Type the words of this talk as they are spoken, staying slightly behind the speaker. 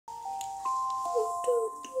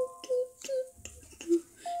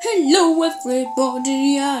Hello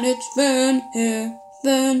everybody, and it's Vern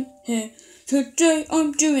here. Today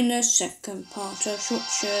I'm doing the second part of What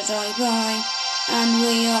Should I Buy, and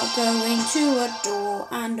we are going to a door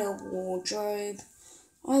and a wardrobe.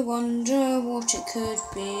 I wonder what it could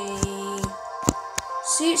be.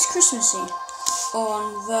 See, it's Christmassy.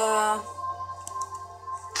 On the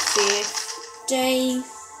 5th day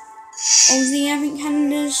of the Advent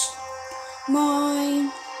calendars,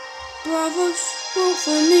 my brothers brought for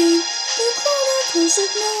me the Chronicles of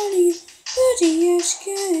Narnia, 30 years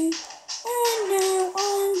ago, and now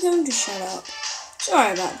I'm going to shut up.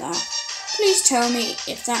 Sorry about that. Please tell me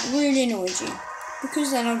if that really annoyed you,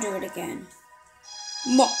 because then I'll do it again.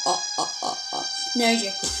 No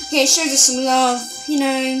joke. Okay, show us some love,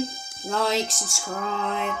 like,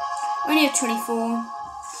 subscribe. I only have 24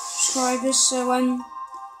 subscribers, so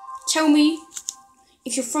tell me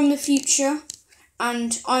if you're from the future,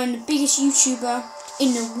 and I'm the biggest YouTuber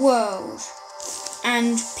in the world,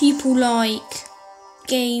 and people like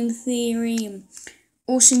Game Theory and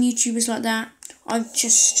awesome YouTubers like that. I've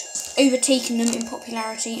just overtaken them in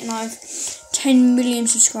popularity, and I've 10 million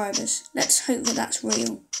subscribers. Let's hope that that's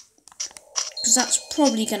real, because that's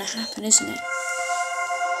probably going to happen, isn't it?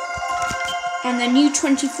 And then you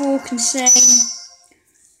 24 can say,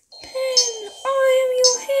 "Pen, I am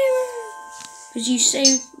your hero," because you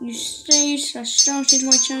saved, I started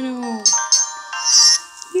my channel.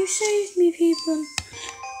 You saved me, people.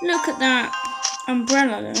 Look at that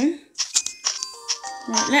umbrella, though.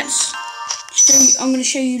 Right, let's show you. I'm going to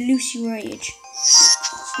show you Lucy Rage.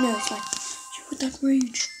 No, it's like, with that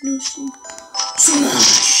rage, Lucy.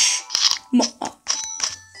 Smash!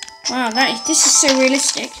 Wow, this is so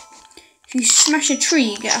realistic. If you smash a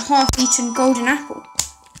tree, you get a half-eaten golden apple.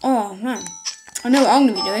 Oh, man. I know what I'm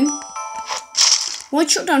going to be doing. Why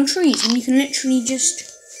chop down trees when you can literally just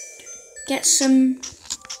get some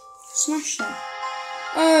smash them?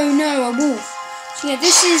 Oh, no, a wolf. So, yeah,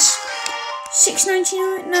 this is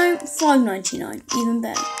 $6.99? No, $5.99. Even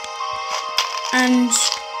better. And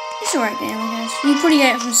it's alright game, I guess. You probably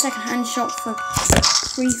get it from a second-hand shop for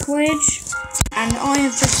 £3. And I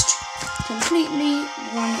have just completely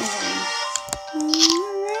run away.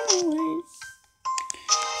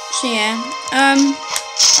 So yeah,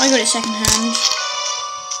 I got it second-hand,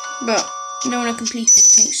 but I don't want to complete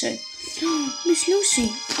anything, so Miss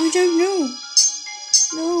Lucy, I don't know.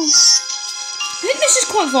 No. I think this is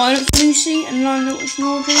quite violent for Lucy and Lionel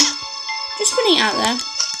Wardrobe. Just putting it out there.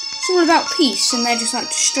 It's all about peace, and they're just like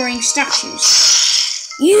destroying statues.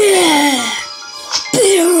 Yeah!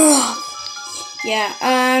 Beat her up! Yeah,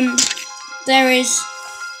 there is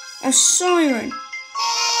a siren.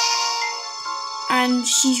 And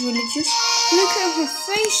she's religious. Look at her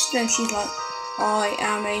face though, she's like, I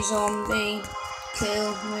am a zombie,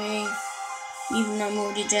 kill me, even though I'm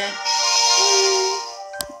already dead.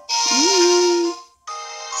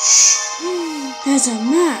 There's a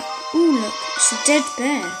map. Ooh, look, it's a dead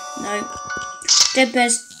bear. No, dead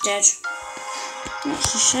bear's dead.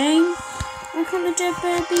 That's a shame. Why can't the dead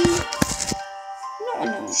bear be not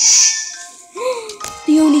alive?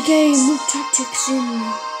 The only game with tactics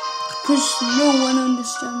in, because no one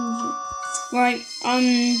understands it. Right, oh,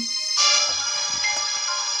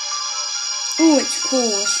 it's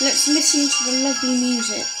paused. Let's listen to the lovely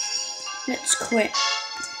music. Let's quit.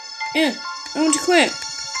 Yeah, I want to quit.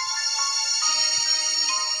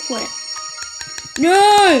 Quit.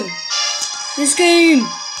 No! This game!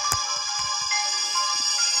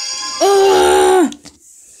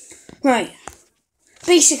 Right.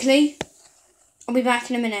 Basically, I'll be back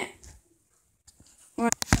in a minute.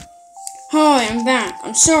 Right. Hi, I'm back.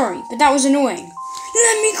 I'm sorry, but that was annoying.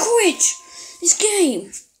 Let me quit this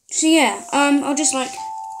game. So yeah, I'll just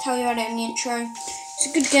tell you about it in the intro. It's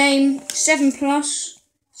a good game, 7+.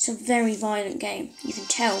 It's a very violent game. You can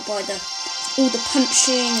tell by all the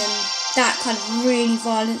punching and that kind of really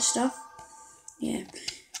violent stuff. Yeah.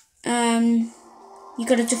 You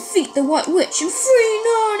got to defeat the White Witch and free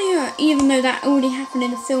Narnia, even though that already happened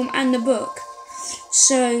in the film and the book.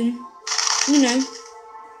 So,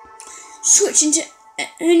 switching to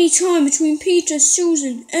any time between Peter,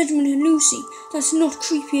 Susan, Edmund and Lucy. That's not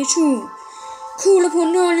creepy at all. Call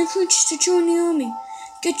upon Narnia creatures to join the army.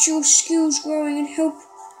 Get your skills growing and help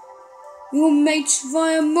your mates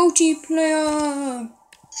via multiplayer.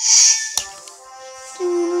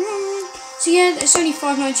 So yeah, it's only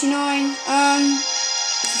 $5.99.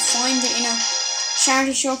 If you find it in a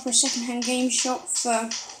charity shop or a second-hand game shop for a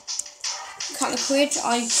couple of quid,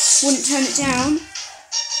 I wouldn't turn it down.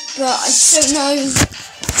 But I don't know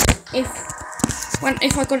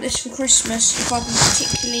if I got this for Christmas, if I'd be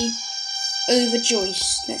particularly overjoyed,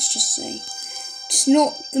 let's just say. It's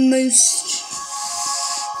not the most.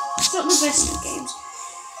 It's not the best of games.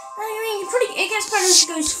 I mean, it gets better as it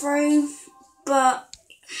goes through, but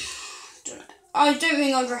I don't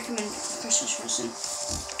think I'd recommend Christmas Present.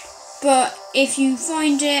 But if you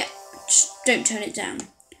find it, just don't turn it down.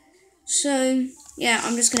 So, yeah,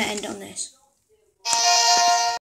 I'm just going to end on this.